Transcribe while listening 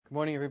Good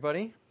morning,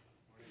 everybody.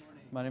 Good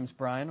morning. My name is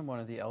Brian. I'm one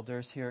of the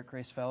elders here at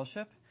Grace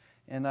Fellowship,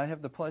 and I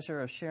have the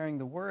pleasure of sharing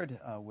the Word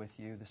with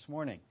you this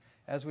morning.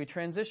 As we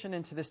transition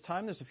into this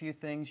time, there's a few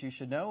things you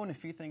should know and a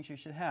few things you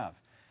should have.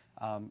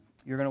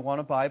 You're going to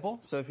want a Bible,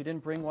 so if you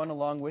didn't bring one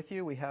along with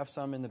you, we have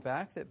some in the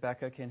back that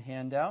Becca can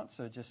hand out,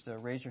 so just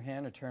raise your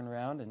hand or turn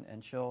around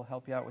and she'll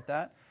help you out with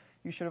that.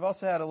 You should have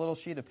also had a little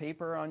sheet of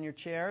paper on your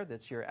chair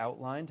that's your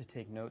outline to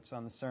take notes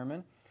on the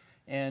sermon.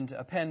 And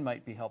a pen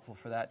might be helpful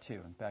for that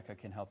too, and Becca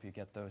can help you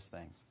get those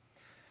things.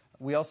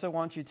 We also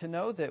want you to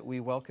know that we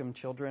welcome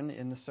children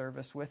in the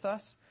service with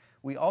us.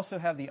 We also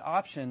have the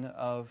option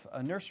of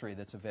a nursery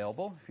that's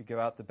available. If you go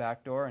out the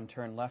back door and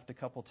turn left a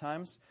couple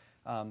times,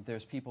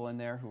 there's people in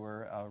there who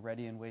are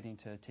ready and waiting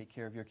to take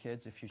care of your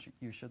kids if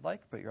you should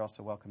like, but you're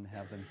also welcome to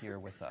have them here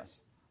with us.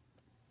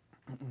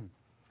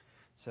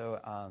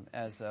 So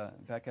as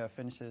Becca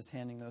finishes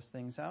handing those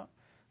things out,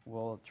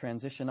 we'll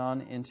transition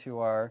on into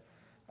our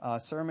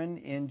sermon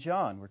in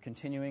John. We're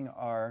continuing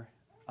our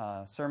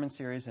sermon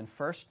series in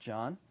 1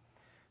 John.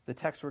 The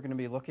text we're going to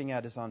be looking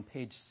at is on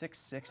page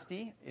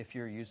 660 if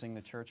you're using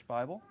the church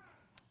Bible,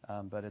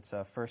 but it's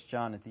 1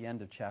 John at the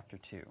end of chapter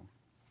 2,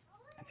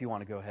 if you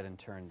want to go ahead and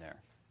turn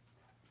there.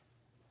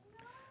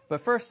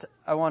 But first,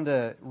 I wanted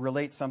to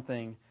relate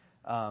something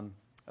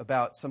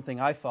about something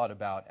I thought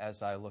about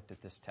as I looked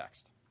at this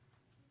text.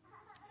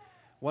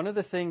 One of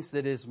the things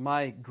that is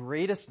my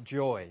greatest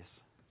joys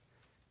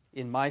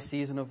in my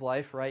season of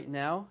life right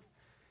now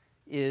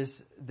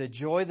is the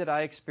joy that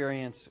I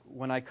experience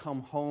when I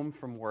come home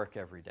from work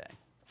every day.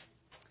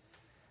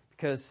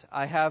 Because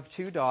I have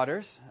two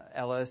daughters.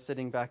 Ella is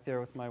sitting back there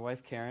with my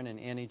wife Karen, and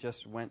Annie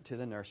just went to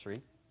the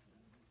nursery.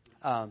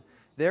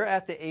 They're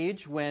at the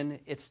age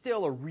when it's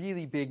still a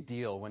really big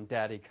deal when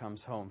Daddy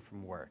comes home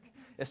from work,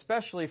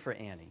 especially for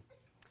Annie.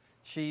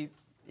 She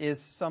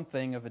is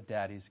something of a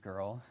daddy's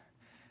girl.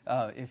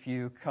 If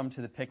you come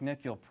to the picnic,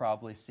 you'll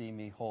probably see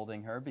me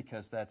holding her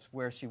because that's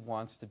where she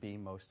wants to be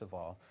most of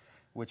all,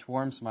 which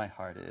warms my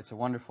heart. It's a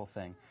wonderful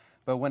thing.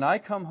 But when I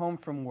come home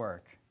from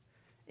work,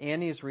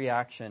 Annie's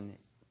reaction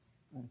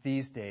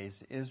these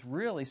days is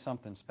really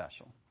something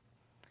special.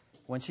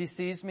 When she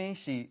sees me,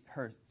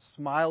 her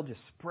smile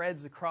just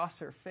spreads across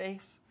her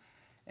face,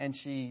 and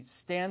she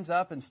stands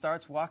up and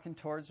starts walking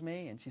towards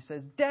me, and she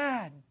says,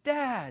 "Dad,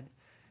 Dad,"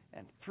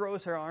 and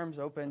throws her arms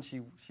open.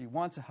 She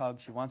wants a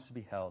hug. She wants to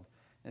be held.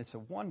 And it's a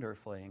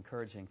wonderfully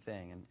encouraging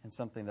thing and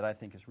something that I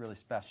think is really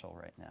special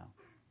right now.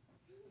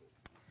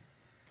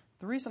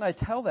 The reason I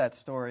tell that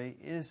story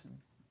is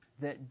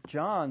that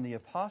John, the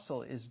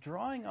apostle, is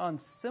drawing on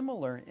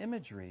similar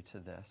imagery to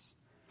this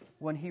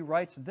when he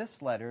writes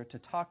this letter to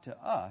talk to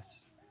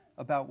us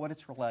about what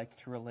it's like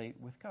to relate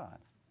with God.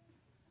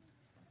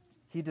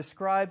 He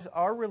describes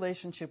our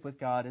relationship with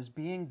God as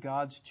being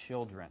God's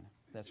children.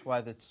 That's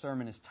why the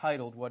sermon is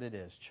titled what it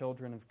is,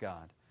 Children of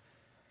God.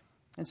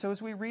 And so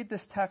as we read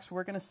this text,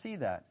 we're going to see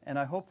that. And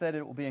I hope that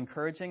it will be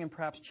encouraging and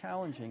perhaps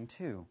challenging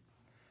too,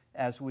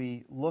 as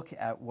we look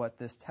at what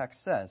this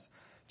text says.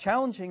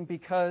 Challenging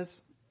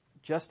because,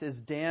 just as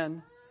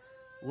Dan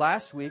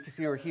last week, if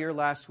you were here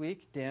last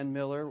week, Dan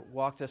Miller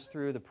walked us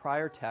through the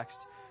prior text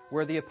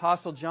where the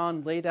Apostle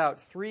John laid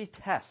out 3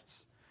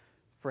 tests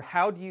for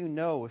how do you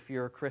know if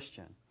you're a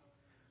Christian?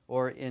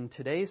 Or in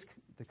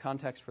the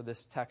context for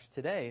this text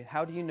today,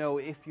 how do you know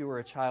if you are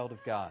a child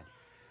of God?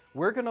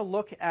 We're going to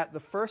look at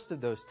the first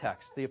of those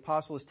texts. The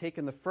apostle has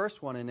taken the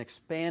first one and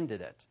expanded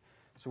it.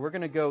 So we're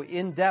going to go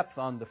in depth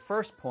on the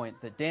first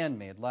point that Dan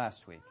made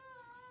last week.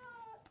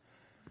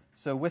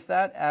 So with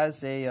that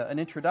as an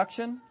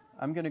introduction,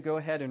 I'm going to go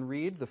ahead and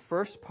read the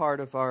first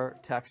part of our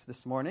text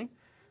this morning,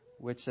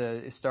 which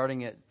is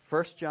starting at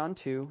 1 John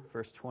 2,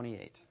 verse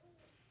 28.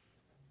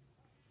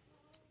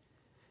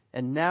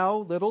 And now,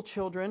 little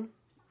children,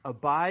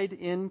 abide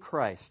in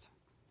Christ,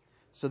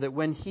 so that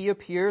when he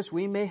appears,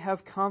 we may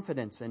have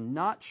confidence and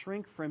not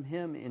shrink from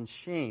him in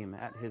shame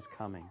at his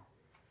coming.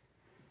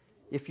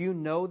 If you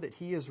know that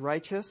he is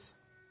righteous,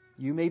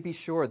 you may be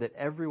sure that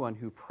everyone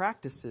who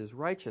practices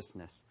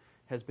righteousness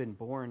has been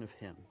born of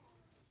him.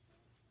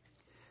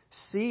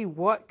 See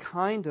what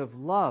kind of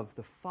love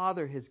the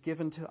Father has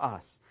given to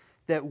us,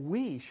 that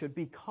we should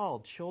be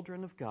called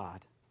children of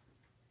God.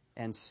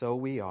 And so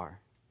we are.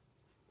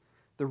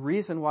 The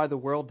reason why the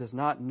world does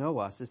not know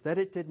us is that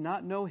it did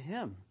not know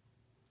him.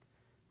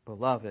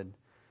 Beloved,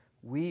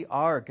 we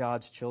are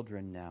God's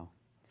children now,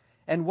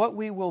 and what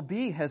we will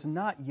be has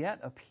not yet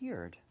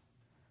appeared.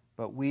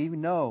 But we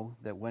know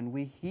that when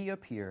he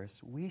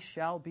appears, we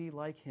shall be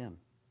like him,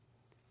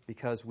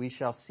 because we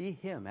shall see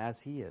him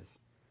as he is.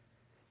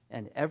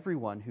 And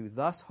everyone who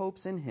thus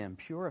hopes in him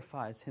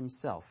purifies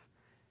himself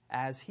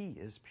as he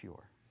is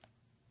pure.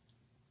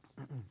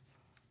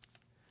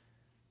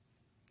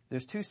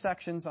 There's 2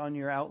 sections on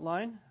your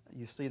outline.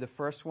 You see the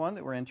first one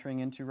that we're entering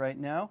into right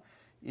now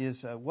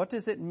is what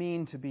does it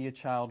mean to be a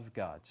child of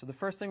God? So the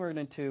first thing we're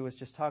going to do is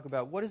just talk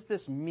about what does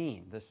this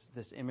mean,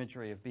 this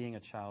imagery of being a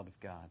child of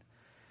God.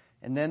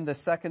 And then the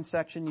second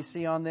section you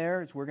see on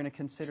there is we're going to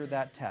consider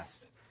that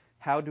test.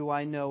 How do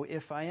I know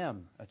if I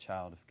am a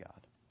child of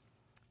God?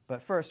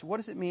 But first, what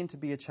does it mean to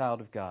be a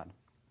child of God?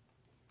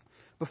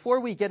 Before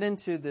we get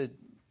into the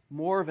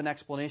more of an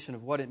explanation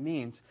of what it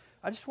means,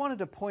 I just wanted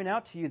to point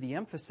out to you the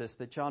emphasis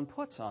that John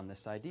puts on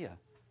this idea.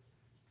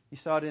 You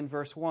saw it in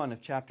verse 1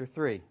 of chapter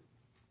 3.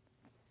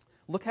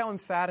 Look how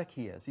emphatic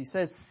he is. He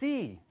says,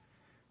 see,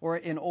 or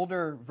in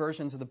older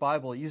versions of the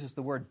Bible, it uses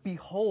the word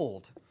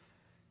behold.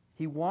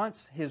 He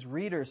wants his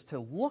readers to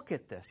look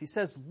at this. He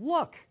says,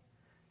 look,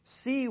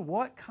 see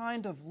what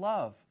kind of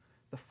love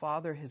the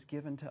Father has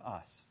given to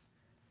us,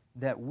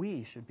 that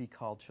we should be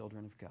called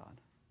children of God.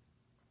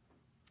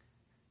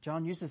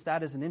 John uses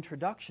that as an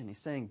introduction. He's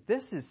saying,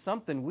 this is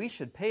something we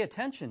should pay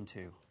attention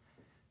to.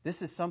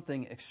 This is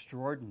something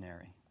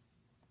extraordinary.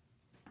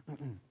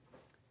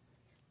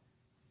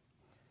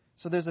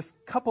 So there's a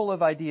couple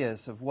of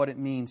ideas of what it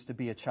means to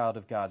be a child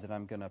of God that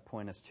I'm going to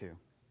point us to.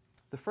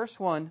 The first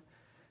one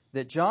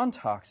that John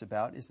talks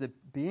about is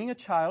that being a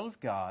child of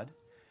God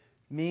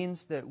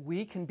means that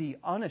we can be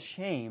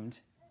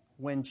unashamed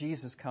when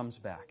Jesus comes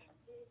back.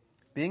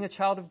 Being a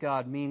child of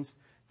God means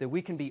that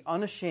we can be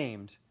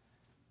unashamed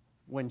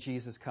when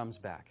Jesus comes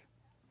back.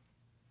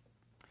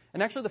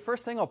 And actually, the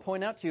first thing I'll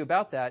point out to you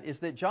about that is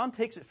that John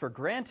takes it for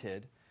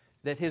granted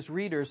that his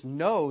readers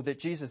know that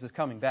Jesus is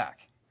coming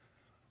back.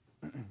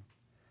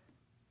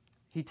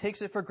 He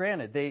takes it for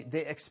granted.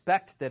 They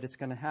expect that it's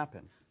going to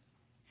happen.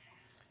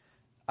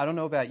 I don't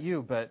know about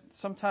you, but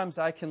sometimes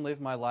I can live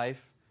my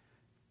life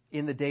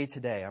in the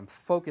day-to-day. I'm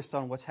focused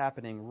on what's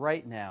happening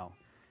right now.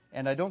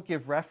 And I don't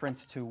give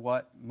reference to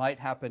what might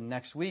happen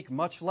next week,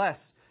 much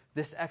less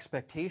this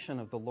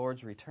expectation of the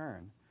Lord's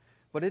return.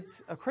 But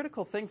it's a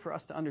critical thing for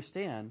us to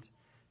understand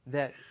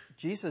that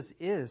Jesus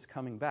is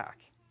coming back.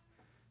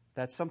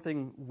 That's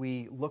something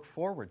we look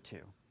forward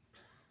to.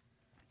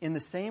 In the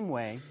same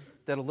way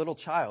that a little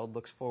child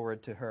looks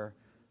forward to her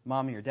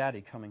mommy or daddy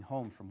coming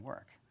home from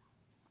work.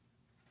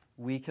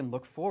 We can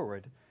look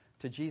forward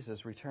to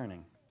Jesus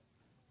returning.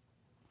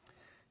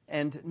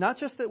 And not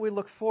just that we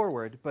look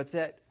forward, but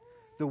that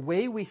the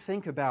way we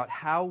think about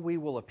how we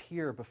will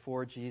appear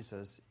before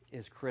Jesus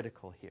is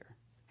critical here.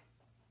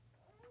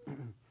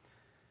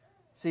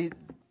 See,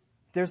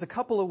 there's a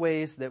couple of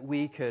ways that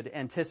we could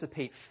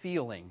anticipate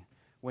feeling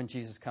when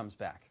Jesus comes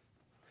back.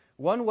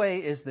 One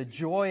way is the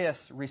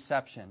joyous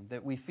reception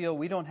that we feel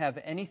we don't have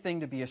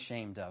anything to be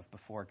ashamed of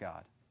before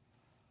God.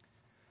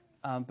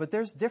 But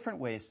there's different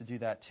ways to do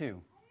that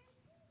too.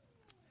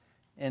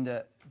 And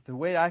the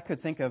way I could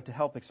think of to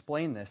help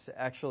explain this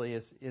actually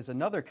is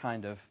another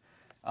kind of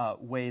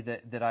way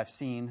that I've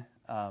seen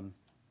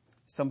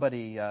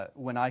somebody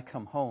when I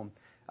come home.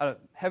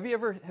 Have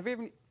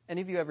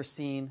any of you ever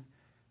seen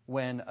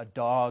when a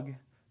dog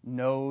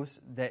knows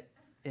that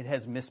it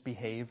has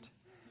misbehaved?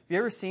 Have you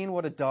ever seen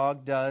what a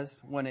dog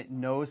does when it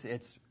knows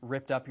it's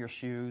ripped up your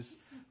shoes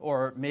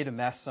or made a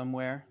mess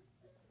somewhere?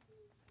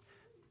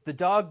 The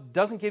dog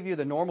doesn't give you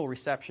the normal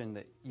reception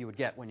that you would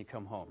get when you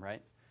come home,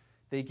 right?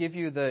 They give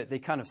you they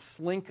kind of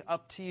slink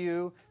up to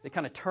you. They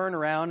kind of turn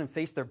around and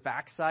face their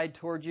backside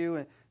toward you,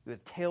 and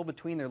with tail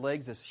between their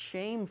legs, this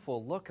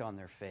shameful look on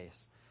their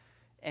face.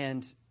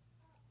 And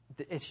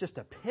it's just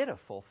a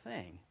pitiful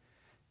thing.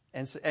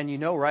 And you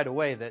know right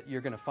away that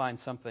you're going to find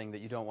something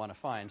that you don't want to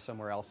find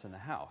somewhere else in the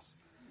house.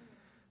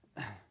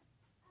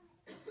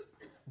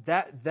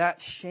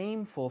 That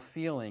shameful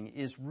feeling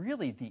is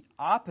really the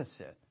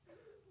opposite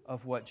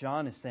of what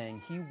John is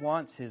saying. He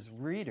wants his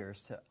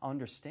readers to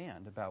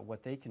understand about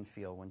what they can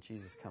feel when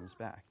Jesus comes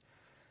back.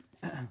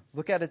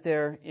 Look at it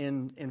there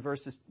in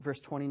verse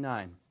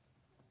 29.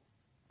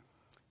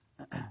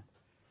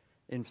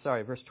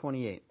 Verse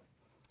 28.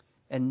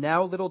 And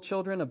now, little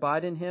children,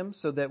 abide in him,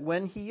 so that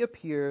when he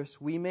appears,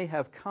 we may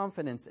have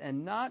confidence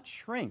and not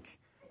shrink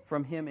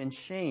from him in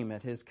shame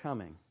at his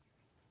coming.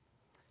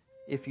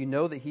 If you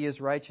know that he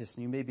is righteous,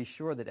 and you may be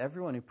sure that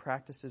everyone who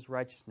practices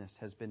righteousness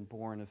has been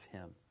born of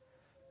him.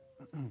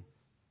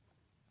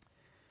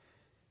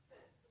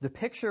 The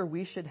picture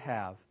we should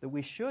have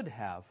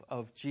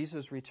of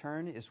Jesus'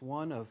 return is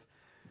one of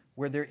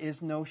where there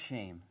is no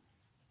shame,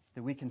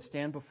 that we can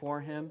stand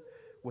before him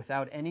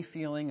without any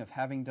feeling of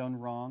having done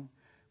wrong,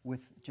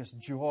 with just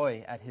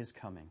joy at his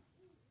coming.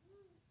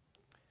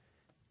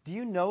 Do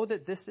you know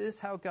that this is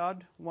how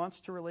God wants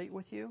to relate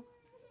with you?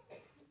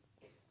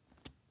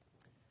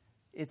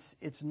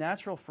 It's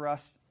natural for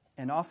us,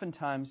 and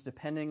oftentimes,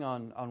 depending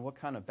on what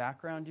kind of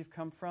background you've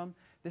come from,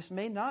 this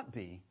may not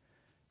be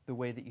the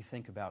way that you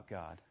think about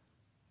God.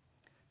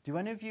 Do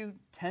any of you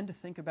tend to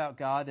think about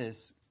God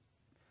as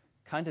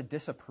kind of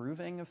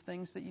disapproving of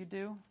things that you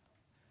do?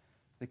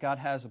 That God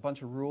has a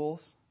bunch of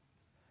rules,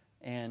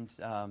 and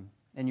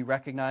you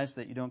recognize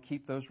that you don't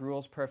keep those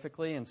rules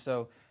perfectly, and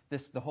so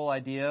the whole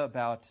idea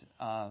about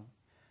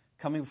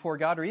coming before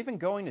God or even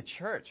going to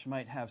church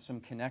might have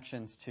some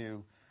connections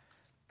to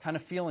kind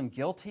of feeling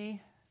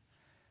guilty,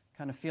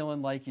 kind of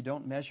feeling like you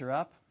don't measure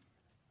up.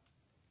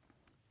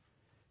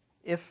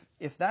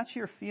 If that's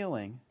your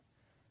feeling,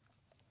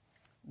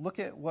 look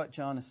at what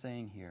John is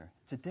saying here.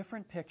 It's a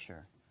different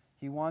picture.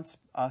 He wants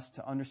us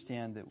to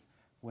understand that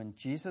when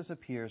Jesus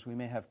appears, we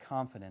may have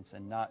confidence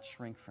and not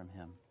shrink from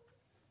him.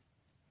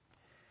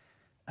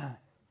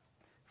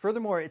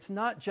 Furthermore, it's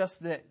not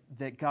just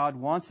that God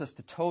wants us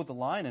to toe the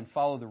line and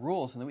follow the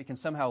rules and that we can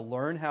somehow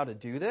learn how to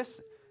do this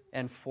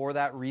and for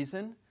that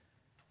reason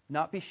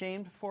not be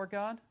shamed before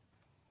God.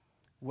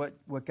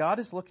 What God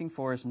is looking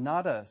for is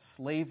not a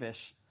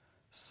slavish,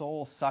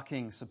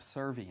 soul-sucking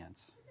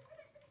subservience,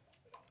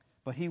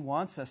 but he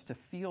wants us to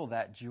feel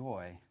that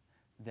joy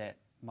that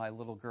my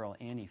little girl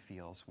Annie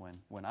feels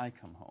when I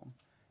come home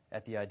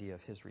at the idea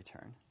of his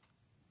return.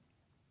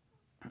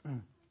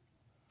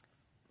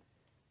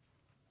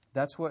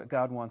 That's what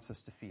God wants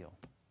us to feel.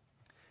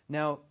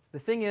 Now, the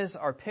thing is,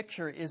 our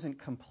picture isn't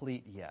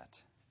complete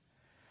yet,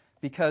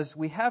 because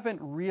we haven't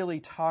really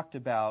talked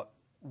about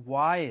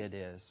why it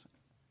is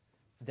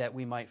that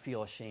we might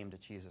feel ashamed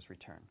at Jesus'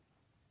 return.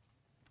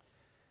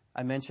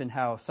 I mentioned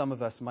how some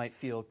of us might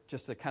feel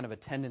just a kind of a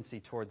tendency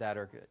toward that,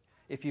 or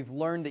if you've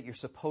learned that you're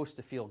supposed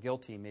to feel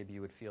guilty, maybe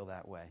you would feel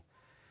that way.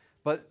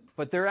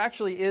 But there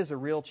actually is a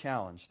real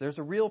challenge. There's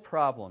a real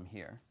problem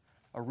here,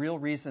 a real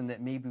reason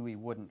that maybe we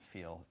wouldn't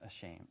feel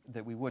ashamed,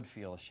 that we would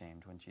feel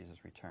ashamed when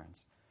Jesus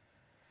returns.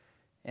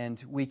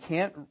 And we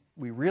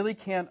really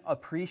can't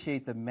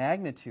appreciate the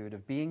magnitude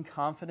of being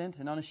confident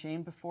and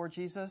unashamed before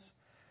Jesus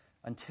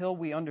until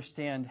we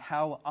understand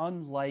how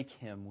unlike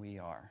him we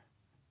are.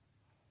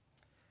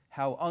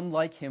 How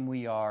unlike him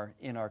we are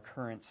in our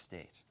current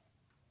state.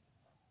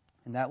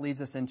 And that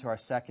leads us into our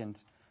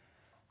second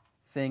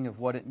thing of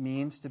what it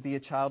means to be a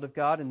child of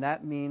God, and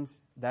that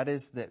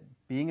is that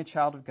being a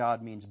child of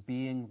God means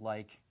being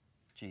like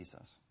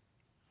Jesus.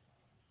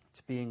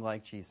 It's being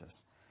like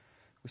Jesus.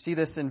 We see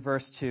this in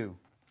verse 2,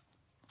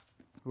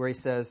 where he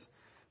says,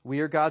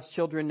 "We are God's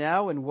children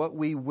now, and what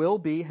we will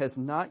be has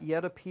not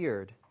yet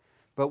appeared.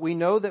 But we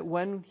know that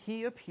when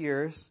he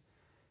appears,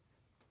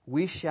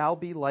 we shall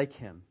be like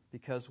him,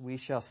 because we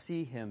shall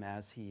see him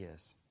as he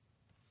is."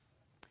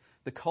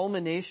 The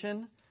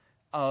culmination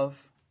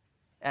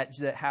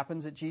that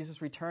happens at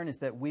Jesus' return is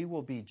that we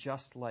will be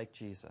just like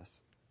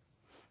Jesus.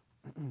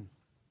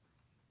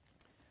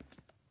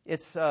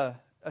 It's a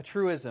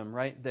truism,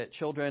 right, that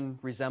children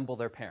resemble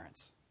their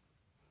parents.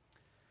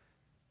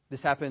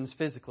 This happens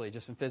physically,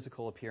 just in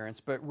physical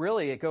appearance, but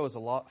really it goes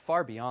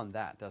far beyond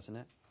that, doesn't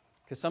it?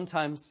 Because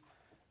sometimes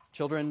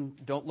children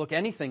don't look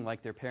anything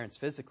like their parents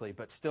physically,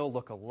 but still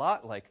look a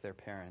lot like their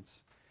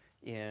parents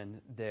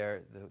in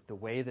the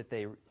way that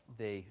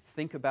they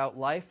think about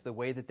life, the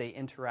way that they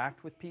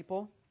interact with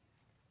people.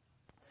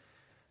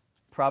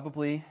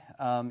 Probably,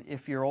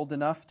 if you're old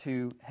enough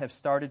to have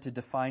started to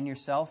define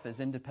yourself as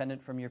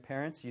independent from your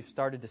parents, you've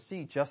started to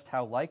see just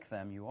how like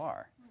them you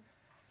are.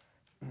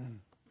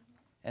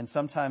 And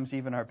sometimes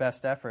even our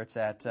best efforts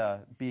at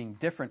being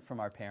different from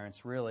our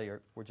parents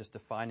we're just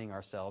defining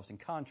ourselves in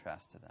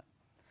contrast to them.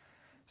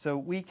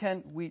 So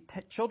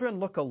children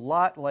look a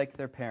lot like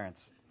their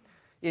parents,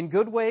 in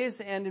good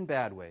ways and in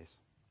bad ways.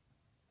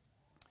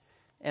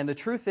 And the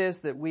truth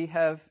is that we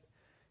have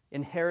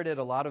inherited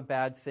a lot of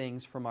bad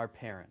things from our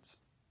parents.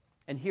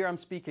 And here I'm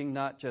speaking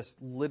not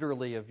just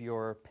literally of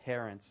your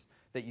parents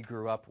that you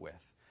grew up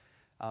with,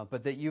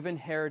 but that you've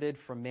inherited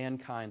from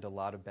mankind a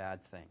lot of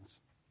bad things.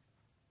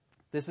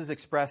 This is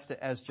expressed,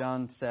 as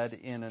John said,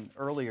 in an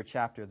earlier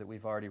chapter that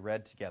we've already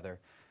read together.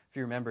 If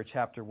you remember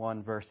chapter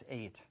 1, verse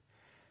 8,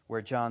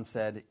 where John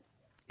said,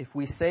 "If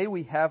we say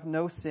we have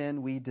no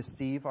sin, we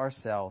deceive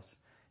ourselves,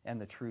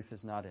 and the truth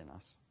is not in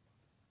us."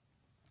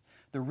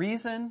 The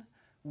reason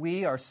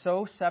we are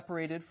so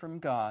separated from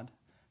God,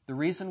 the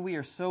reason we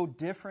are so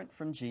different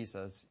from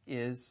Jesus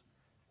is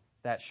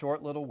that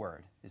short little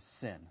word, is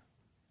sin.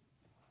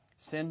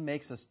 Sin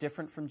makes us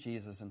different from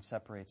Jesus and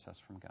separates us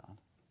from God.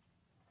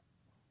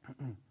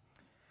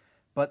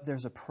 But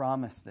there's a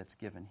promise that's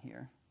given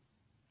here.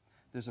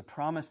 There's a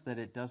promise that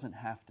it doesn't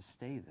have to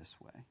stay this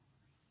way.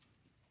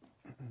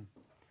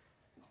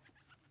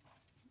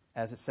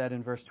 As it said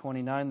in verse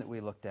 29 that we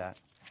looked at,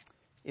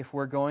 if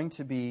we're going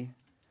to be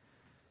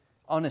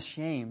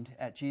unashamed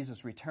at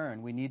Jesus'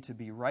 return, we need to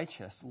be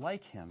righteous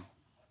like him.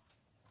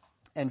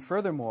 And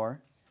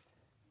furthermore,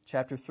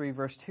 chapter 3,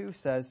 verse 2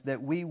 says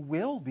that we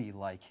will be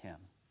like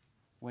him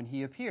when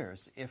he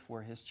appears if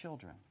we're his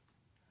children.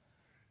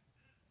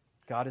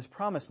 God has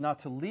promised not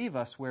to leave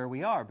us where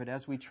we are, but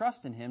as we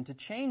trust in him, to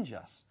change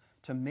us,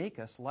 to make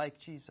us like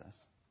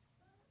Jesus.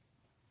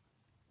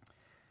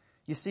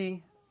 You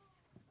see,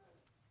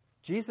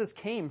 Jesus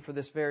came for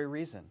this very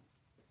reason.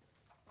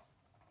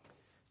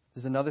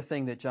 There's another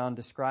thing that John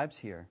describes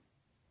here,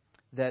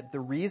 that the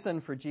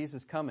reason for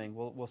Jesus coming,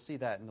 we'll see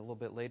that in a little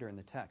bit later in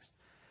the text.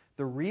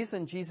 The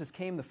reason Jesus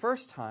came the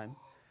first time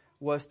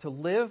was to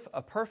live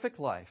a perfect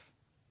life,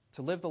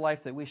 to live the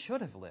life that we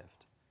should have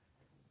lived,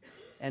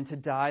 and to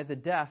die the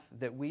death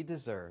that we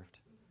deserved,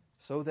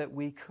 so that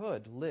we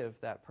could live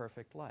that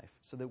perfect life,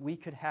 so that we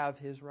could have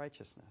his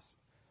righteousness.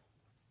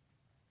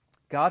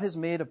 God has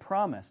made a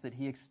promise that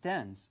he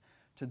extends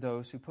to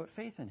those who put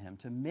faith in him,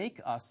 to make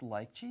us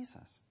like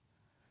Jesus,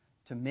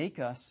 to make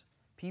us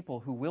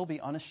people who will be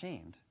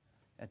unashamed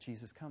at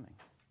Jesus' coming.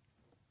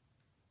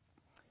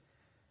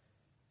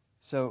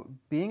 So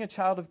being a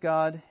child of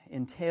God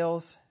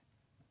entails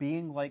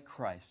being like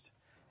Christ.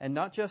 And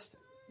not just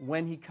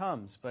when he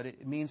comes, but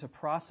it means a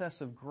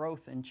process of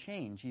growth and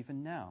change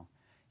even now.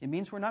 It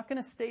means we're not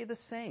going to stay the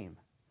same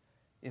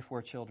if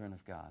we're children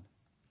of God.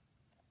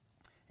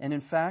 And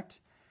in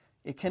fact,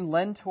 it can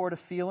lend toward a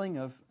feeling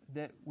of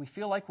that we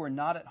feel like we're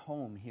not at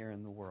home here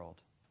in the world.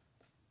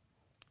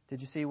 Did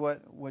you see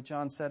what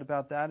John said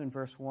about that in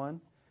verse 1?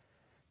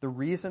 The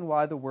reason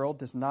why the world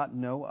does not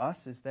know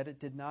us is that it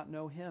did not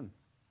know him.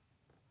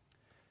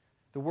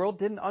 The world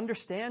didn't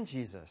understand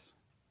Jesus.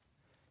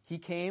 He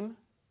came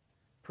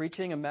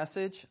preaching a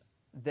message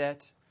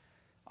that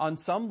on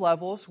some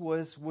levels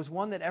was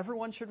one that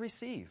everyone should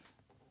receive.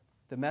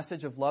 The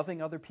message of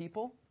loving other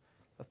people,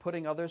 of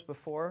putting others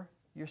before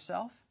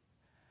yourself.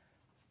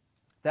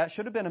 That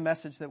should have been a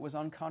message that was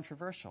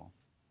uncontroversial.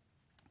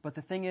 But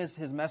the thing is,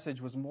 his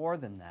message was more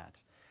than that.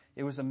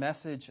 It was a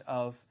message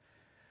of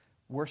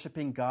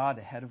worshiping God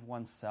ahead of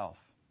oneself.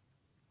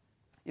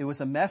 It was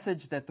a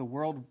message that the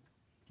world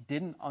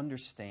didn't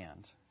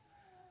understand.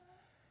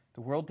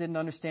 The world didn't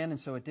understand, and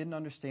so it didn't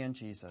understand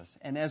Jesus.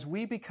 And as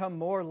we become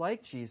more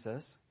like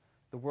Jesus,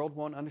 the world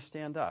won't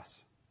understand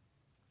us.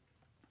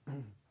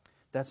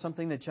 That's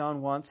something that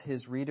John wants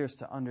his readers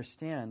to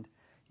understand,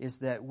 is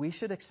that we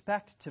should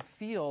expect to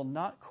feel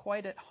not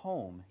quite at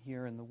home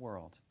here in the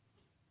world.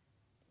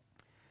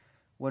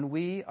 When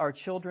we are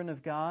children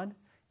of God,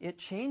 it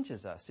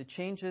changes us. It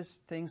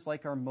changes things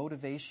like our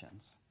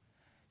motivations.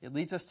 It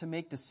leads us to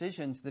make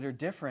decisions that are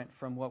different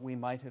from what we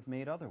might have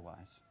made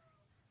otherwise.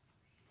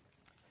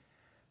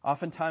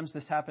 Oftentimes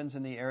this happens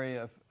in the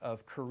area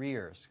of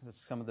careers.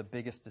 That's some of the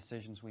biggest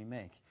decisions we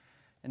make.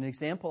 An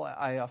example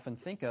I often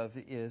think of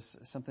is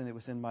something that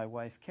was in my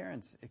wife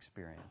Karen's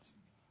experience.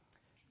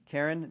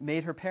 Karen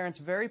made her parents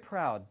very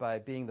proud by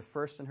being the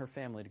first in her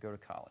family to go to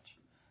college.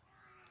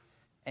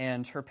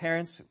 And her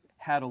parents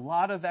had a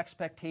lot of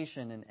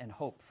expectation and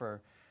hope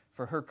for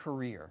her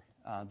career,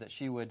 that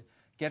she would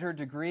get her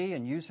degree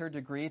and use her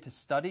degree to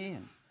study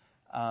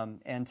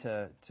and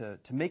to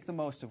make the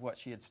most of what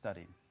she had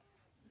studied.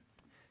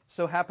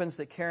 So happens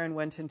that Karen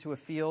went into a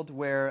field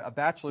where a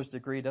bachelor's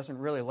degree doesn't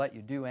really let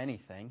you do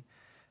anything.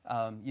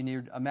 You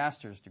need a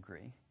master's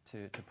degree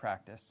to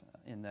practice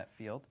in that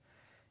field.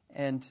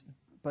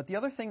 But the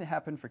other thing that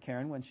happened for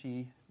Karen when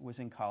she was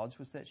in college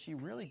was that she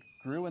really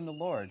grew in the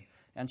Lord.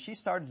 And she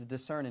started to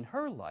discern in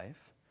her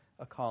life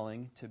a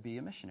calling to be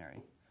a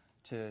missionary,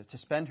 to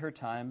spend her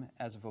time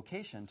as a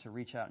vocation to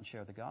reach out and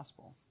share the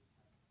gospel.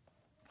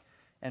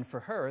 And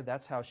for her,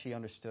 that's how she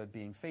understood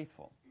being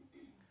faithful.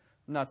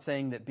 I'm not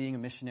saying that being a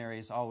missionary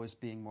is always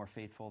being more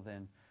faithful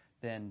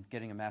than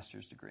getting a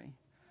master's degree.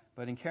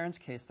 But in Karen's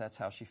case, that's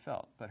how she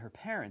felt. But her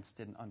parents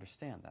didn't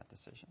understand that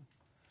decision.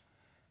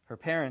 Her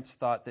parents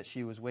thought that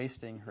she was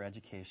wasting her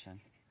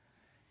education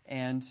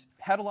and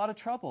had a lot of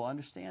trouble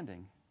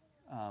understanding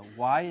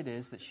why it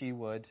is that she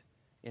would,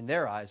 in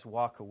their eyes,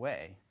 walk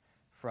away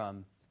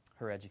from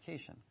her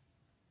education.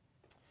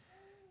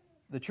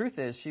 The truth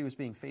is, she was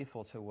being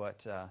faithful to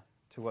what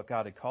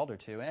God had called her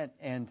to,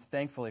 and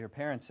thankfully her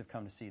parents have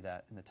come to see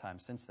that in the time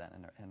since then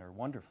and are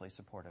wonderfully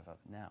supportive of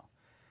it now.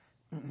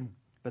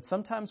 But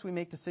sometimes we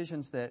make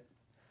decisions that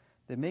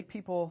make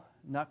people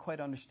not quite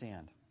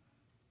understand.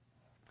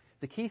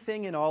 The key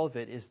thing in all of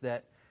it is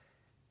that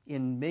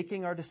in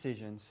making our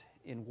decisions,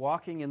 in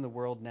walking in the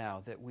world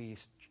now, that we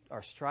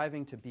are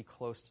striving to be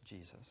close to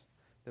Jesus,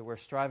 that we're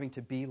striving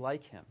to be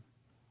like him.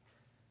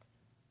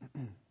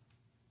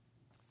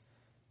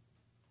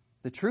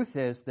 The truth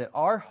is that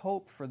our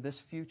hope for this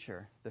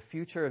future, the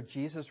future of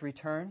Jesus'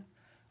 return,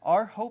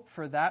 our hope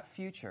for that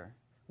future,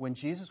 when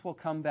Jesus will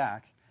come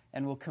back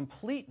and will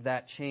complete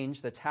that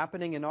change that's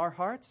happening in our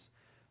hearts,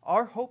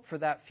 our hope for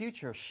that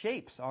future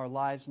shapes our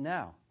lives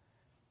now.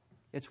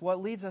 It's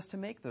what leads us to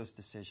make those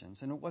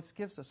decisions and what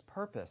gives us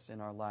purpose in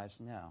our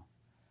lives now.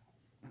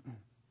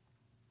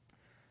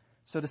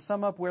 So to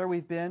sum up where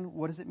we've been,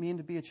 what does it mean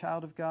to be a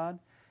child of God?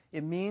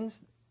 It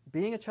means,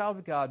 being a child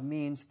of God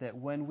means that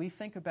when we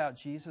think about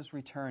Jesus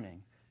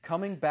returning,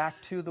 coming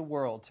back to the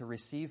world to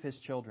receive his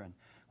children,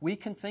 we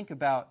can think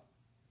about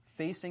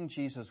facing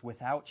Jesus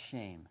without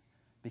shame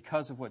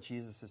because of what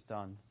Jesus has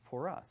done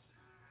for us.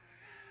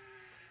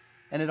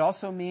 And it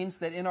also means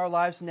that in our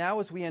lives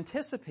now, as we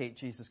anticipate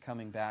Jesus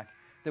coming back,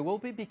 that we'll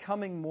be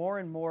becoming more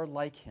and more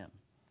like him,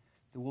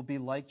 that we'll be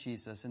like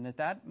Jesus, and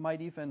that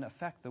might even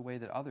affect the way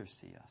that others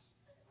see us.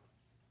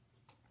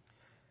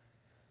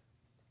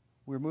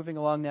 We're moving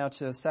along now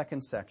to the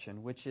second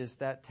section, which is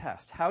that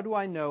test. How do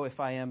I know if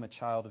I am a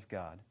child of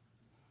God?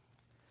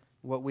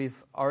 What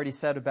we've already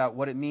said about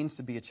what it means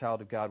to be a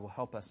child of God will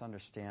help us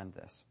understand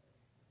this.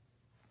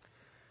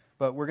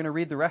 But we're going to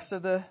read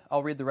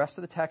I'll read the rest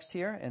of the text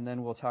here, and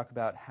then we'll talk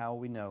about how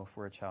we know if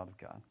we're a child of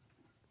God.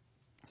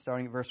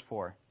 Starting at verse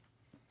 4.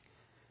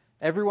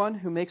 Everyone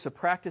who makes a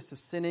practice of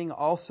sinning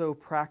also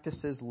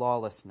practices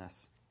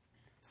lawlessness.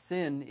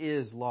 Sin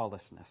is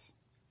lawlessness.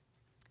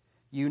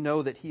 You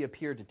know that he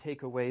appeared to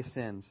take away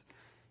sins,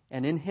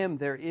 and in him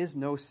there is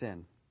no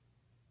sin.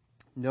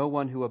 No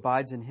one who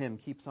abides in him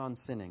keeps on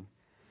sinning.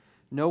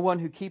 No one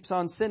who keeps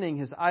on sinning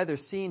has either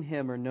seen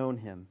him or known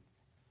him.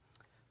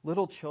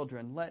 Little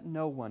children, let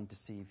no one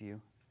deceive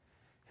you.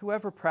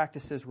 Whoever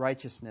practices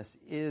righteousness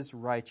is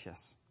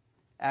righteous,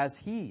 as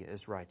he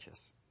is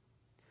righteous.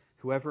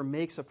 Whoever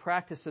makes a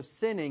practice of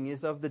sinning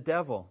is of the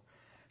devil,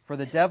 for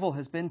the devil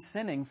has been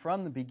sinning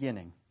from the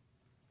beginning.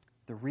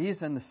 The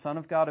reason the Son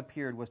of God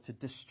appeared was to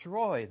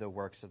destroy the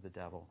works of the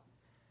devil.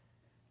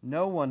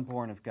 No one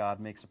born of God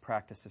makes a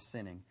practice of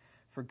sinning,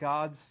 for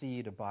God's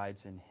seed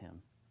abides in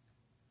him.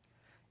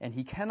 And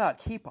he cannot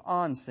keep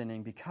on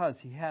sinning because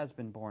he has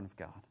been born of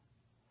God.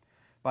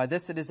 By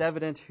this it is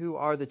evident who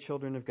are the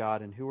children of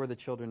God and who are the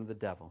children of the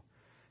devil.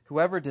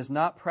 Whoever does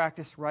not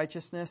practice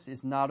righteousness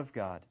is not of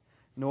God,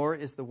 nor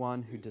is the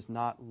one who does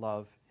not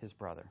love his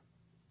brother.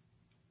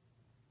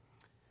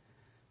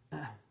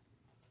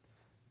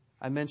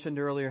 I mentioned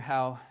earlier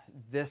how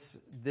this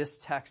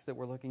text that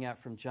we're looking at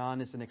from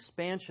John is an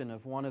expansion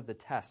of one of the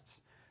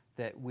tests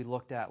that we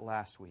looked at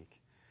last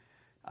week.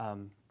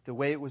 The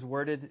way it was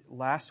worded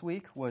last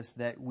week was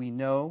that we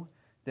know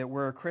that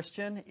we're a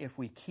Christian if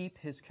we keep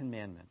his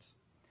commandments.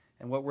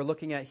 And what we're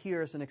looking at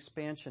here is an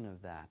expansion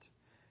of that.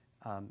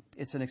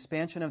 It's an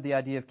expansion of the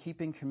idea of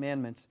keeping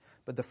commandments,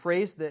 but the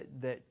phrase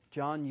that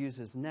John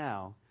uses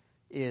now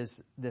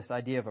is this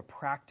idea of a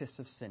practice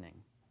of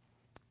sinning.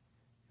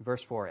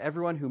 Verse 4,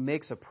 everyone who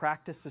makes a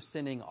practice of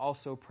sinning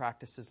also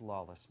practices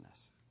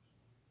lawlessness.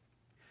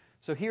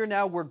 So here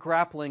now we're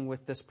grappling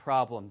with this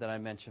problem that I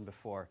mentioned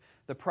before.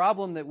 The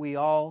problem that we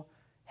all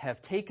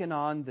have taken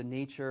on the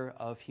nature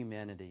of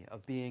humanity,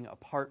 of being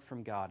apart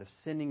from God, of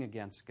sinning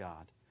against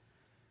God.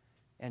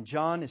 And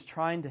John is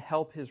trying to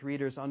help his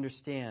readers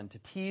understand, to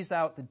tease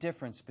out the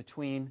difference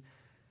between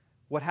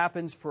what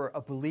happens for a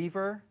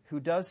believer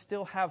who does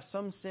still have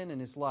some sin in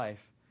his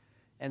life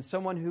and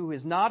someone who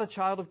is not a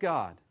child of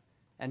God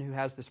and who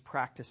has this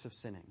practice of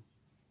sinning.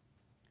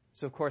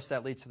 So, of course,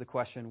 that leads to the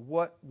question,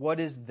 what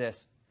does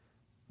this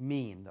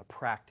mean, the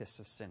practice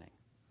of sinning?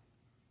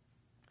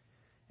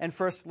 And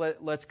first,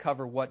 let's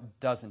cover what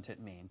doesn't it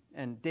mean.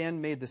 And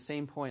Dan made the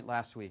same point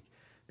last week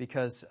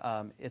because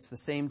it's the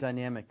same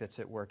dynamic that's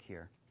at work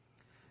here.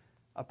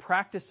 A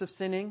practice of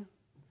sinning,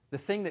 the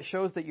thing that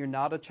shows that you're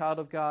not a child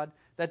of God,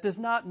 that does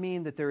not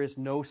mean that there is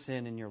no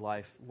sin in your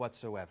life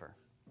whatsoever.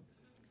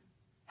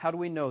 How do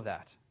we know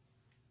that?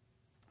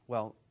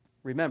 Well,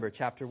 remember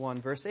chapter 1,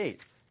 verse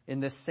 8. In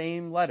this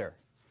same letter,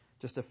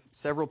 just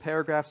several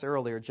paragraphs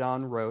earlier,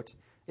 John wrote,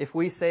 if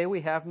we say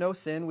we have no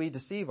sin, we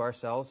deceive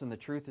ourselves and the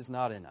truth is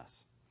not in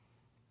us.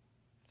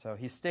 So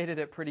he stated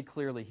it pretty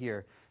clearly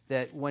here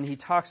that when he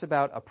talks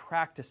about a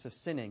practice of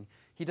sinning,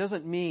 he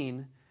doesn't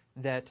mean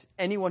that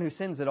anyone who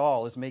sins at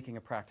all is making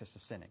a practice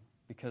of sinning,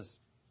 because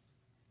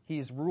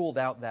he's ruled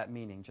out that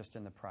meaning just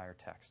in the prior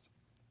text.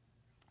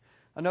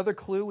 Another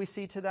clue we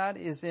see to that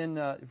is in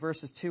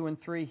verses 2 and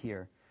 3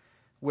 here,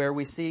 where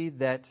we see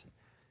that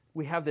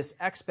we have this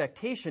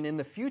expectation in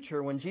the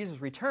future when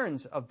Jesus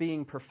returns of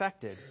being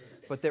perfected,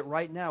 but that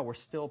right now we're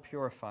still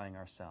purifying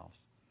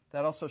ourselves.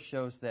 That also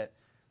shows that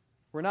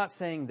we're not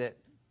saying that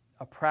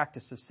a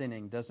practice of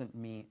sinning doesn't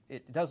mean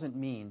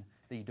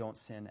that you don't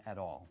sin at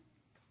all.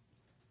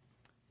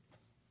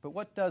 But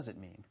what does it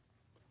mean?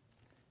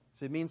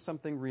 Does it mean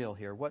something real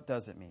here? What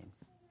does it mean?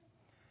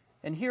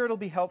 And here it'll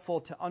be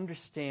helpful to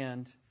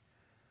understand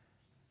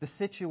the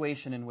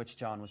situation in which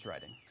John was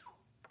writing.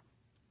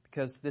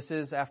 Because this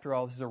is, after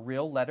all, this is a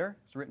real letter.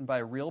 It's written by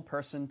a real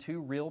person to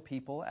real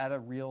people at a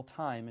real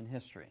time in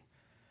history.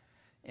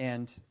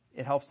 And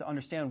it helps to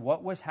understand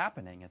what was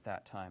happening at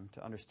that time,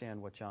 to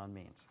understand what John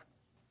means.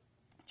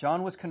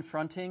 John was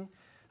confronting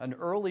an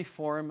early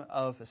form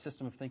of a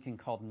system of thinking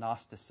called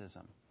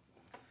Gnosticism.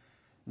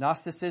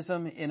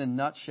 Gnosticism, in a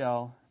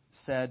nutshell,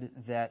 said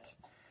that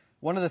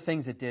one of the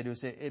things it did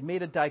was it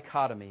made a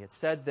dichotomy. It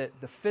said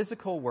that the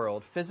physical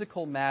world,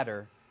 physical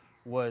matter,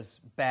 was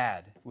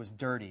bad, it was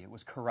dirty, it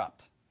was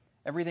corrupt.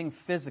 Everything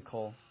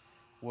physical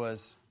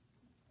was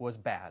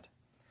bad.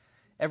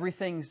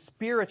 Everything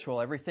spiritual,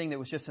 everything that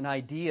was just an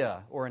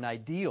idea or an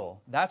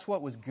ideal, that's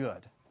what was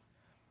good.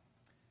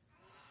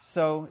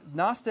 So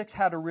Gnostics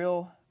had a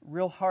real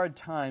hard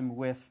time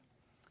with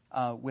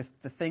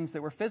the things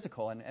that were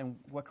physical. And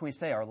what can we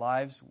say? Our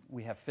lives,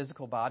 we have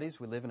physical bodies,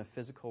 we live in a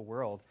physical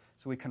world,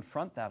 so we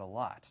confront that a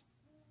lot.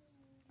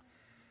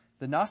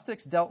 The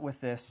Gnostics dealt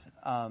with this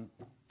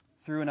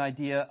through an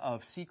idea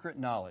of secret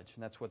knowledge,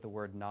 and that's what the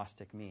word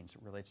Gnostic means.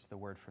 It relates to the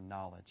word for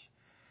knowledge.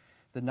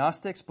 The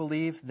Gnostics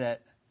believed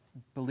that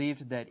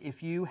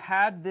if you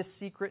had this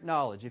secret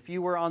knowledge, if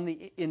you were in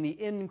the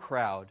in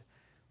crowd,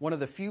 one of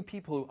the few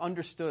people who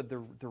understood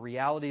the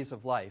realities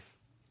of life,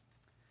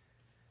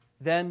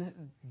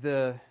 then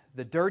the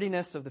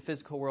dirtiness of the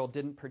physical world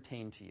didn't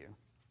pertain to you.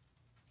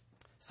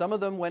 Some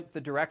of them went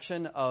the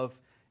direction of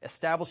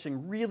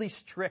establishing really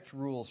strict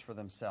rules for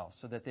themselves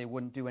so that they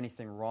wouldn't do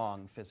anything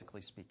wrong,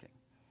 physically speaking.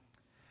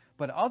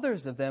 But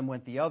others of them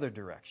went the other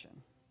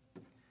direction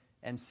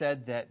and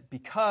said that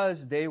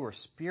because they were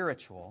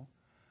spiritual,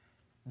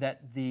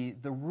 that the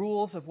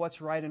rules of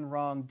what's right and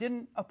wrong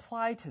didn't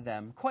apply to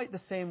them quite the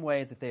same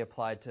way that they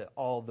applied to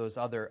all those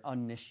other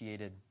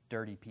uninitiated,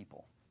 dirty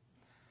people.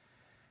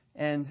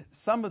 And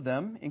some of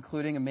them,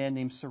 including a man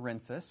named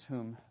Cerinthus,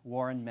 whom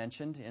Warren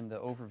mentioned in the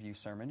overview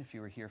sermon, if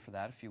you were here for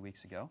that a few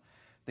weeks ago,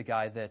 the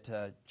guy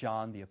that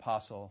John the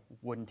Apostle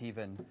wouldn't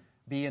even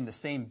be in the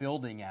same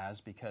building as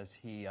because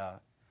he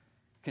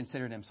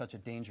considered him such a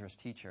dangerous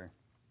teacher.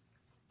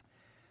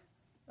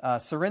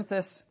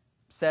 Cerinthus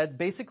said,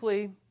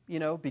 basically,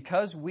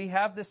 because we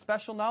have this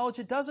special knowledge,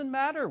 it doesn't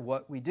matter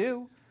what we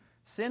do.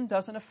 Sin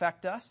doesn't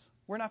affect us.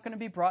 We're not going to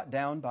be brought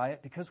down by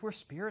it because we're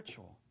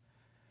spiritual.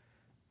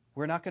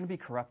 We're not going to be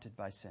corrupted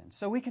by sin.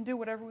 So we can do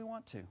whatever we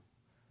want to.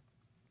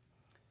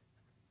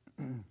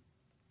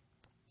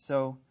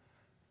 So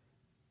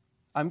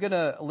I'm going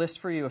to list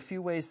for you a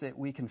few ways that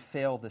we can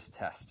fail this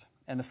test.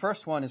 And the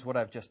first one is what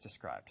I've just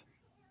described.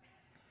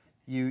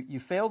 You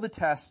fail the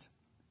test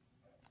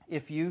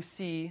if you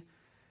see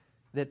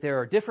that there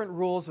are different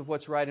rules of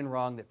what's right and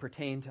wrong that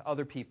pertain to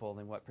other people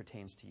than what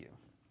pertains to you.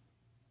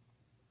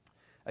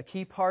 A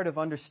key part of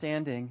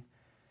understanding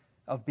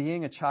of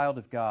being a child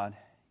of God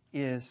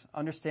is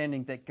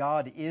understanding that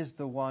God is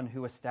the one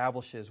who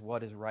establishes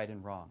what is right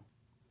and wrong.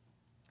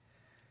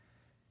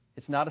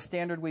 It's not a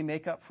standard we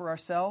make up for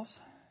ourselves.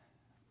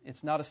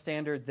 It's not a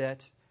standard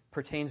that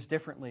pertains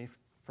differently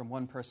from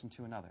one person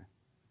to another.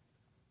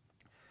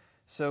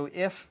 So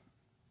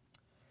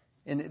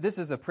and this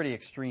is a pretty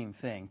extreme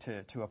thing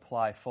to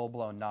apply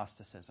full-blown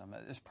Gnosticism.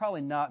 There's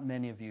probably not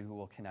many of you who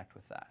will connect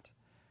with that.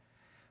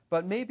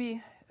 But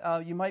maybe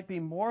you might be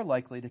more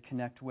likely to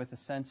connect with a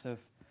sense of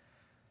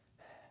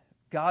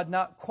God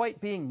not quite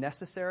being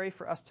necessary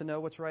for us to know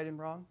what's right and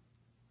wrong.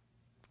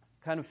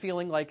 Kind of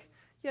feeling like,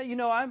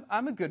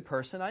 I'm a good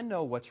person. I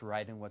know what's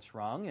right and what's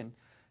wrong. And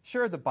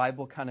sure, the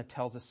Bible kind of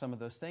tells us some of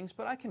those things,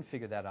 but I can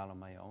figure that out on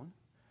my own.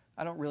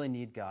 I don't really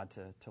need God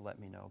to let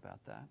me know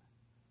about that.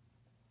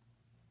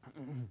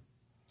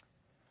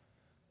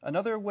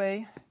 Another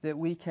way that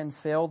we can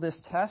fail this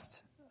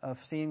test of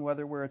seeing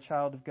whether we're a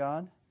child of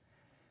God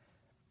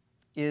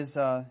is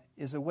a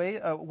way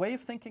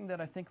of thinking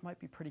that I think might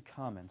be pretty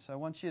common. So I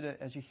want you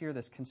to, as you hear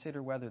this,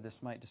 consider whether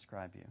this might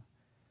describe you.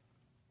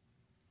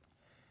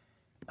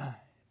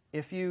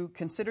 If you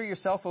consider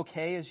yourself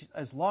okay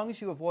as long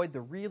as you avoid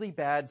the really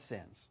bad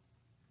sins,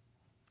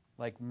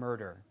 like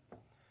murder,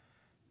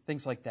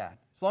 things like that.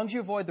 As long as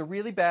you avoid the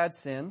really bad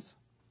sins,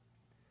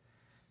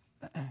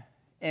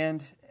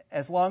 and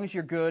as long as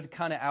your good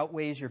kind of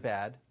outweighs your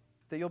bad,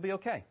 that you'll be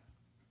okay.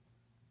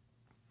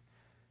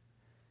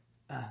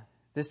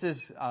 This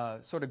is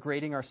sort of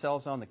grading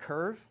ourselves on the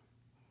curve,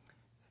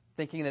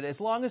 thinking that as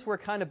long as we're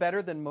kind of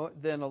better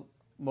than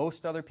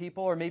most other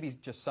people, or maybe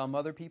just some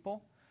other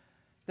people,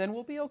 then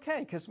we'll be okay.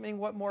 Because,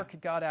 what more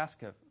could God ask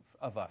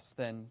of us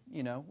than,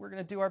 we're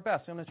going to do our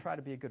best. I'm going to try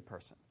to be a good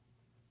person.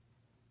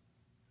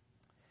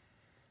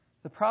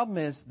 The problem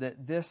is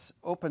that this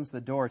opens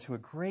the door to a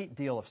great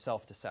deal of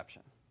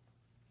self-deception.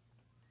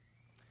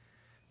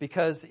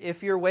 Because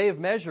if your way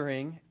of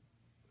measuring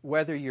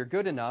whether you're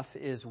good enough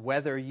is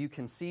whether you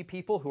can see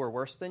people who are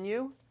worse than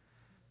you,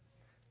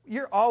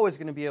 you're always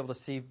going to be able to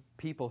see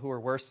people who are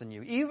worse than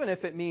you, even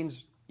if it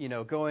means,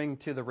 going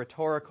to the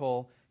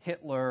rhetorical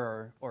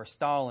Hitler or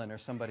Stalin or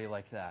somebody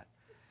like that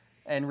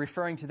and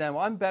referring to them,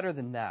 well, I'm better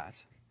than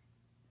that.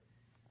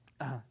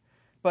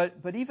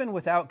 But even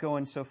without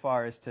going so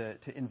far as to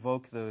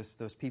invoke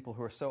those people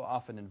who are so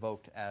often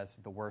invoked as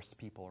the worst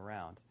people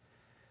around,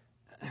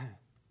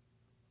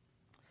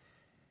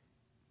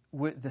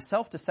 the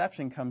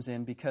self-deception comes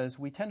in because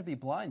we tend to be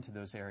blind to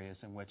those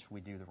areas in which we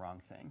do the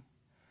wrong thing.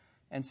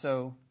 And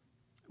so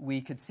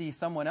we could see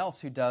someone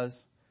else who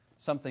does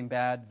something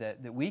bad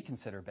that we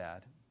consider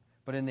bad,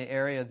 but in the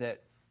area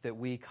that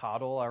we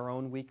coddle our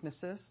own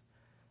weaknesses,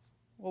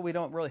 well, we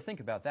don't really think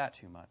about that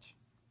too much.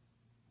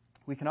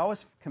 We can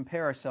always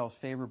compare ourselves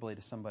favorably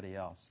to somebody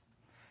else.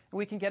 And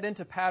we can get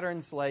into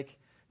patterns like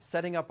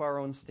setting up our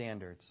own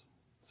standards.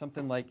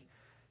 Something like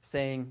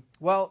saying,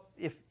 well,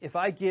 if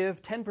I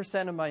give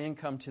 10% of my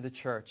income to the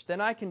church, then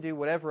I can do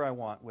whatever I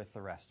want with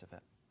the rest of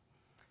it.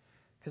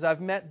 Because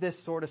I've met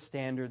this sort of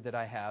standard that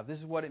I have. This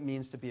is what it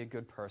means to be a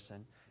good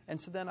person.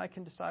 And so then I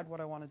can decide what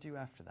I want to do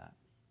after that.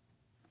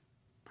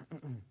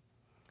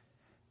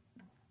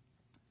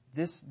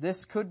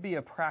 This could be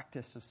a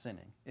practice of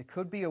sinning. It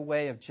could be a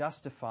way of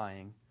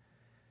justifying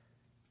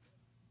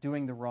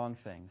doing the wrong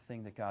thing, the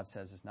thing that God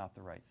says is not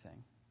the right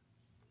thing.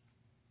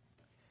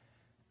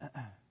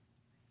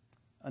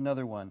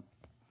 Another one.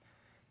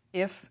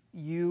 If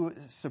you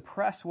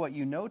suppress what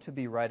you know to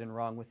be right and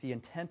wrong with the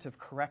intent of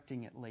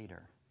correcting it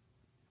later.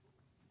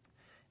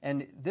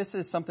 And this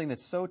is something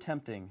that's so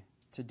tempting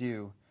to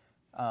do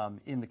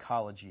in the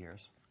college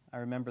years. I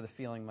remember the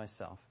feeling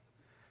myself.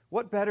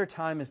 What better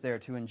time is there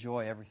to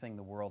enjoy everything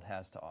the world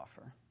has to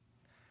offer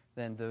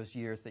than those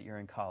years that you're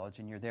in college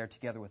and you're there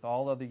together with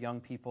all other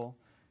young people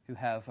who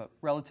have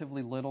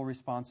relatively little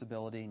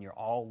responsibility and you're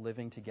all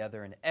living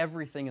together and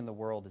everything in the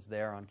world is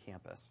there on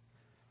campus.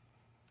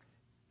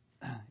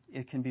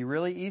 It can be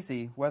really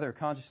easy, whether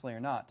consciously or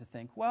not, to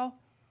think, well,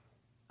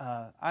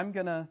 I'm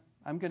gonna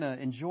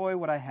enjoy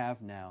what I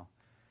have now,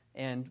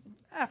 and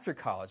after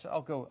college,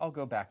 I'll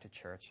go back to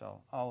church.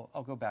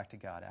 I'll go back to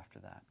God after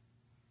that.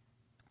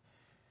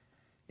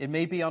 It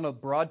may be on a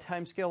broad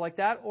time scale like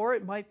that, or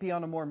it might be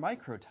on a more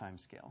micro time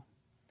scale.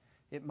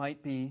 It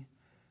might be,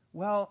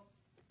 well,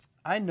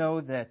 I know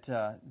that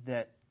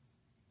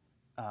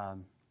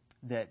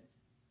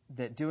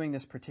doing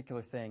this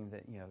particular thing,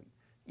 that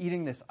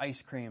eating this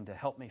ice cream to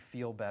help me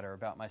feel better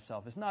about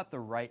myself is not the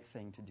right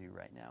thing to do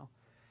right now.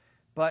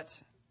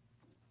 But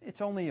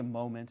it's only a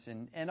moment,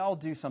 and I'll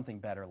do something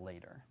better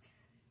later.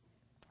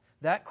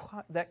 That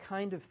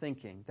kind of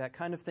thinking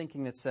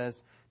that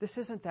says, this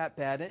isn't that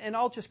bad, and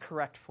I'll just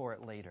correct for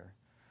it later,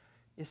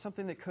 is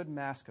something that could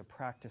mask a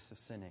practice of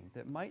sinning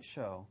that might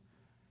show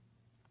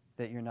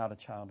that you're not a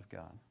child of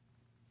God.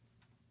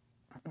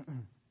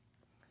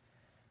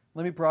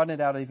 Let me broaden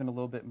it out even a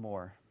little bit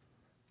more,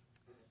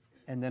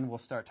 and then we'll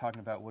start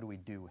talking about what do we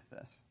do with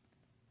this.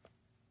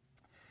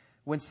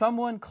 When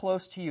someone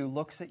close to you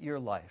looks at your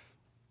life,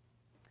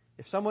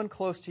 if someone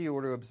close to you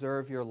were to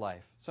observe your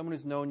life, someone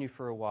who's known you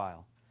for a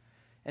while,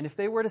 and if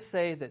they were to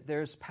say that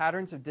there's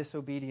patterns of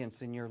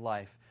disobedience in your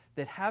life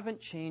that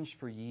haven't changed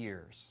for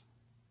years,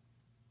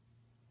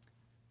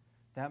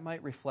 that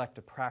might reflect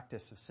a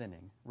practice of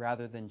sinning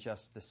rather than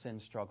just the sin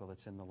struggle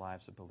that's in the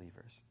lives of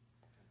believers.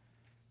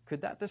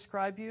 Could that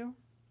describe you?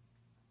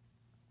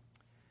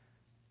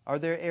 Are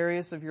there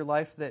areas of your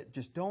life that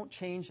just don't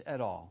change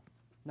at all?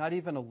 Not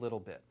even a little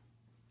bit.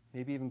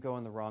 Maybe even go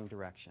in the wrong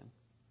direction.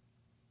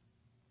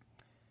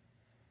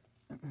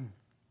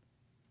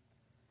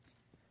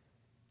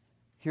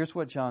 Here's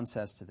what John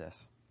says to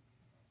this.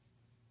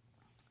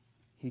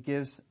 He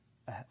gives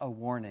a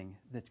warning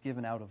that's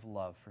given out of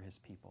love for his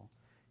people.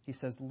 He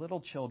says,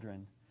 little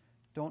children,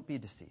 don't be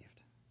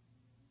deceived.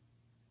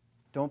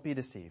 Don't be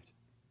deceived.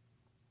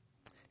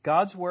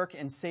 God's work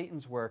and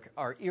Satan's work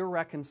are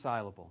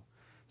irreconcilable.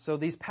 So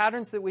these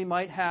patterns that we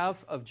might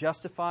have of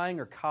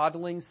justifying or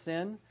coddling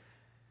sin,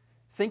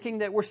 thinking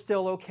that we're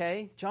still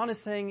okay, John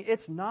is saying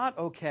it's not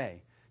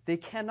okay. They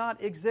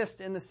cannot exist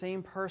in the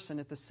same person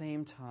at the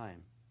same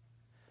time.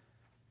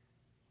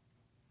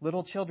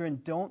 Little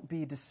children, don't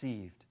be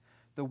deceived.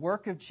 The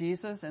work of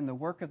Jesus and the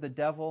work of the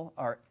devil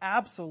are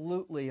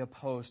absolutely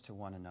opposed to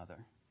one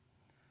another.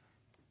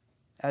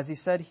 As he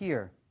said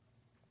here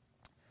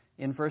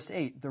in verse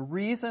 8, the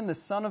reason the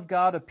Son of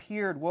God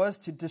appeared was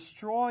to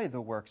destroy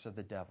the works of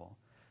the devil.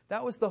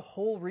 That was the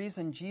whole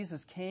reason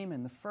Jesus came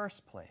in the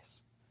first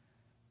place.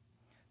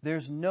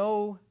 There's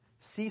no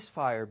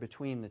ceasefire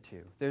between the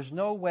two. There's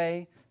no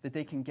way that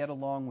they can get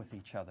along with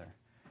each other.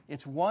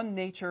 It's one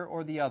nature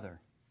or the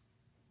other.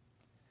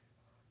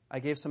 I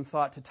gave some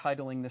thought to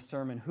titling this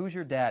sermon, Who's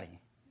Your Daddy?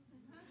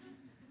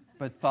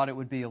 But thought it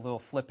would be a little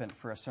flippant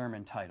for a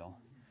sermon title.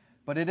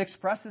 But it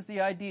expresses the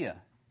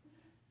idea.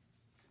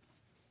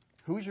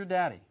 Who's your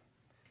daddy?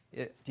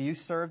 Do you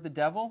serve the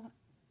devil?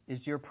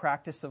 Is your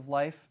practice of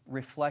life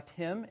reflect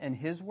him and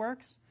his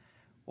works?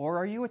 Or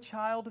are you a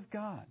child of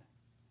God?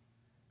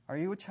 Are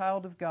you a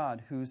child of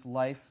God whose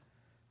life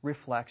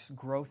reflects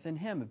growth in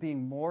him,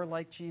 being more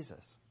like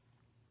Jesus?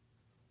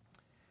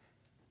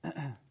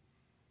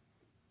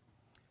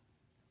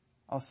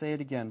 I'll say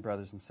it again,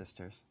 brothers and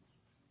sisters.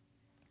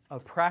 A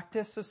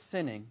practice of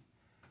sinning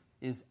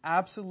is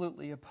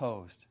absolutely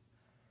opposed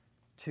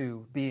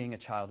to being a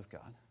child of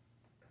God.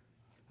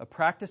 A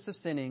practice of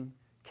sinning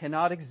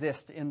cannot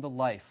exist in the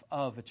life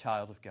of a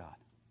child of God.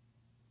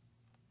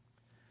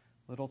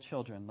 Little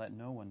children, let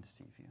no one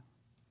deceive you.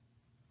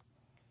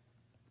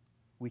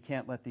 We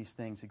can't let these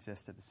things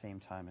exist at the same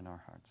time in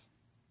our hearts.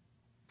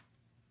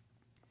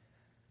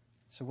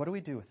 So what do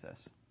we do with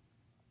this?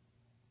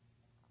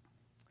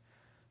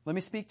 Let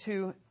me speak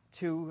to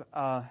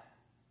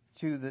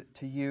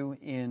you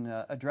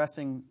in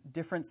addressing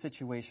different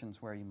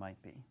situations where you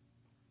might be.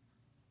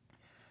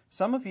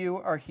 Some of you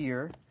are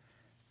here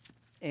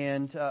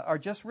and are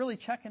just really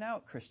checking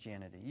out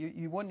Christianity.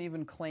 You wouldn't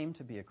even claim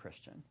to be a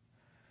Christian.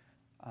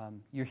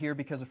 You're here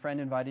because a friend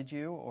invited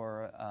you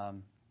or a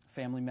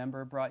family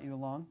member brought you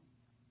along.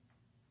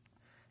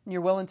 And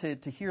you're willing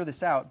to hear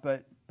this out,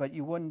 but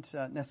you wouldn't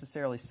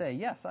necessarily say,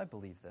 yes, I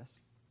believe this.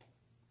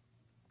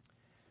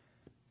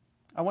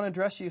 I want to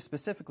address you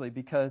specifically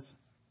because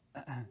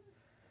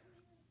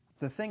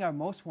the thing I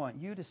most want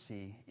you to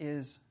see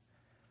is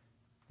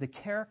the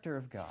character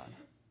of God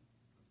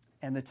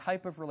and the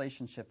type of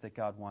relationship that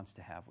God wants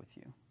to have with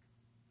you.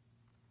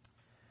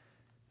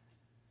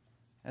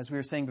 As we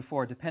were saying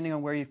before, depending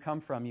on where you've come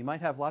from, you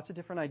might have lots of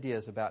different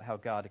ideas about how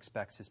God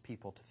expects his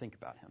people to think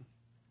about him.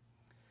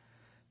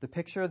 The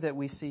picture that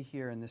we see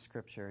here in this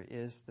scripture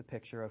is the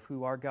picture of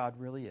who our God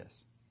really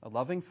is. A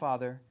loving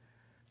Father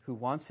who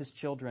wants his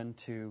children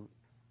to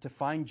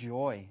find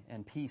joy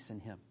and peace in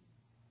him.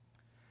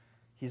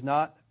 He's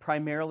not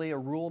primarily a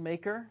rule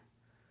maker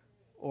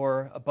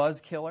or a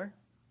buzz killer.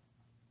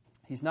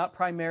 He's not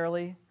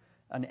primarily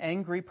an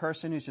angry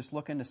person who's just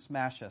looking to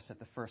smash us at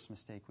the first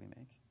mistake we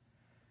make.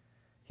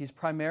 He's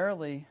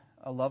primarily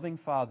a loving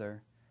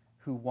Father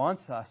who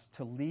wants us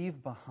to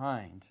leave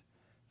behind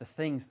the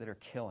things that are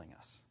killing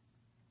us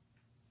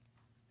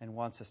and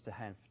wants us to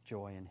have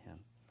joy in him.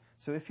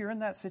 So if you're in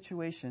that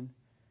situation,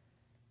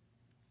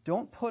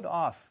 don't put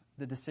off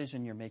the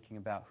decision you're making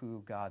about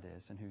who God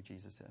is and who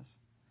Jesus is.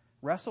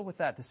 Wrestle with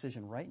that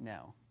decision right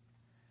now.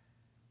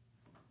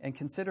 And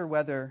consider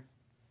whether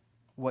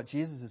what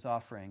Jesus is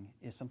offering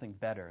is something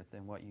better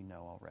than what you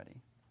know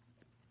already.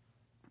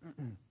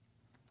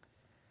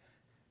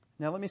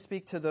 Now let me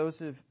speak to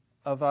those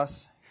of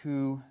us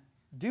who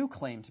do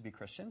claim to be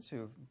Christians, who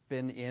have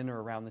been in or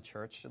around the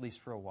church, at least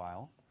for a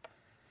while.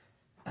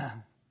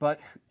 But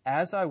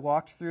as I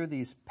walked through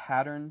these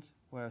patterns,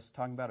 where I was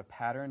talking about a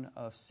pattern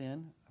of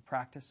sin, a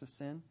practice of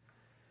sin,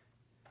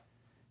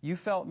 you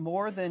felt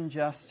more than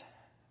just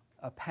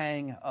a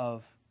pang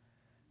of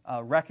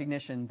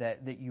recognition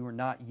that you were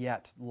not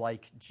yet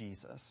like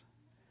Jesus.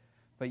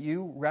 But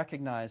you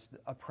recognized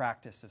a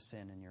practice of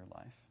sin in your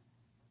life.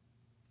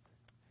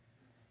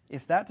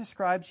 If that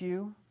describes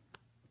you,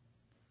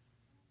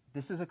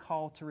 this is a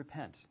call to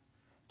repent,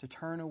 to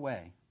turn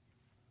away.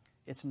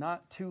 It's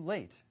not too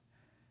late.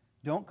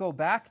 Don't go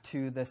back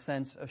to the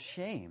sense of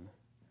shame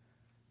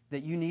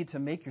that you need to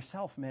make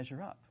yourself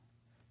measure up.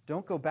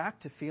 Don't go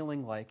back to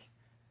feeling like,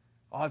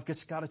 oh, I've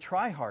just got to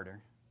try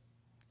harder.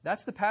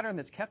 That's the pattern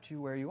that's kept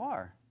you where you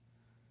are.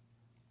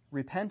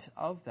 Repent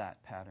of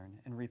that pattern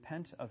and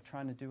repent of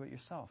trying to do it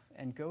yourself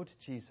and go to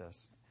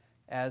Jesus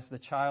as the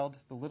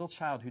little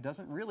child who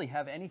doesn't really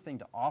have anything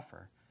to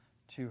offer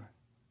to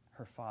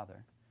her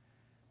father,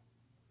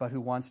 but who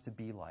wants to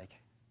be like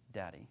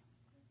Daddy.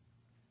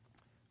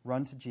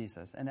 Run to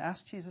Jesus and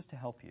ask Jesus to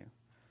help you.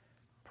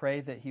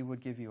 Pray that he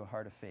would give you a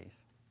heart of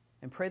faith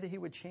and pray that he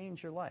would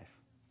change your life.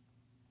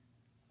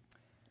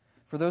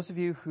 For those of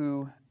you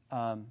who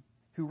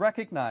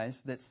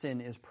recognize that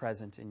sin is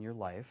present in your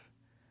life,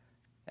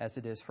 as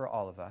it is for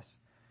all of us,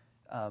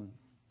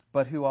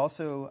 but who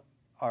also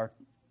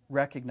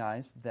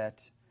recognize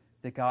that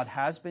God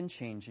has been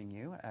changing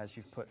you as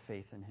you've put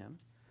faith in him,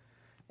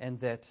 and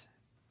that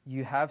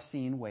you have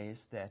seen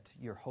ways that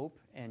your hope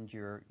and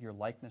your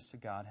likeness to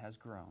God has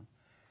grown.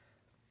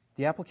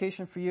 The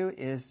application for you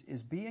is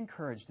be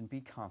encouraged and be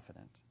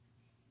confident.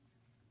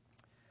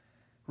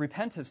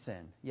 Repent of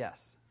sin,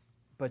 yes,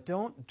 but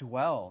don't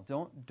dwell.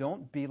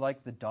 Don't be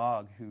like the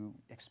dog who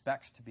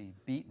expects to be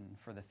beaten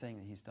for the thing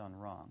that he's done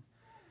wrong.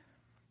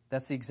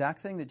 That's the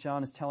exact thing that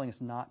John is telling us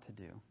not to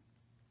do.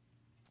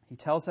 He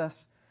tells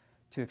us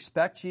to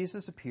expect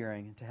Jesus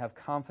appearing and to have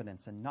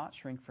confidence and not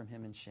shrink from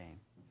him in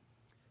shame.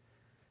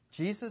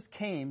 Jesus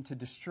came to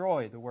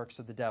destroy the works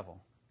of the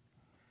devil,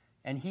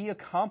 and he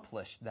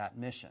accomplished that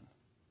mission.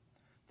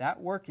 That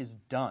work is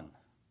done.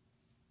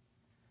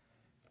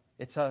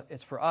 It's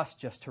for us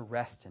just to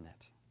rest in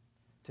it,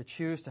 to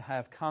choose to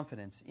have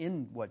confidence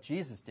in what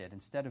Jesus did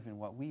instead of in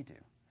what we do.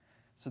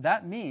 So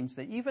that means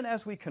that even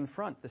as we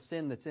confront the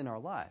sin that's in our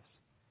lives,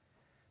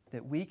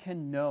 that we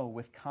can know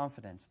with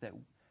confidence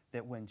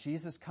that when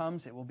Jesus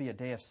comes, it will be a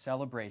day of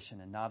celebration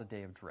and not a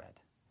day of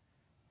dread.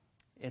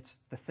 It's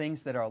the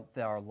things that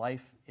our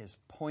life is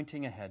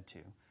pointing ahead to.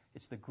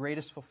 It's the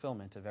greatest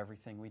fulfillment of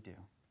everything we do.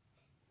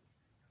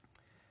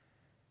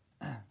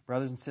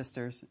 Brothers and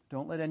sisters,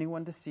 don't let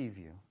anyone deceive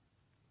you.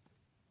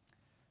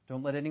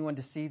 Don't let anyone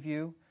deceive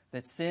you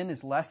that sin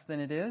is less than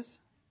it is.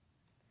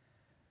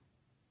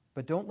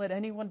 But don't let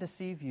anyone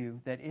deceive you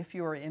that if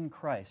you are in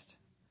Christ,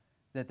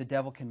 that the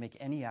devil can make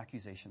any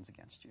accusations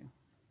against you.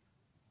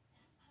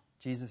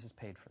 Jesus has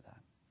paid for that.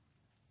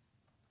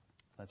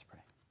 Let's pray.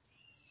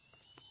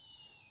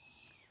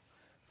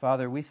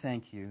 Father, we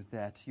thank you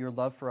that your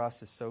love for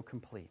us is so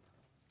complete,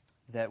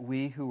 that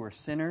we who were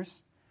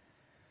sinners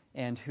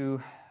and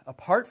who,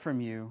 apart from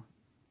you,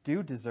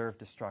 do deserve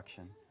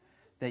destruction,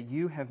 that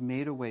you have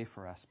made a way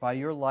for us. By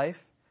your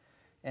life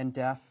and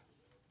death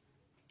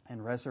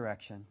and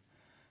resurrection,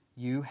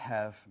 you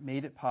have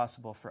made it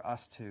possible for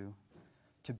us to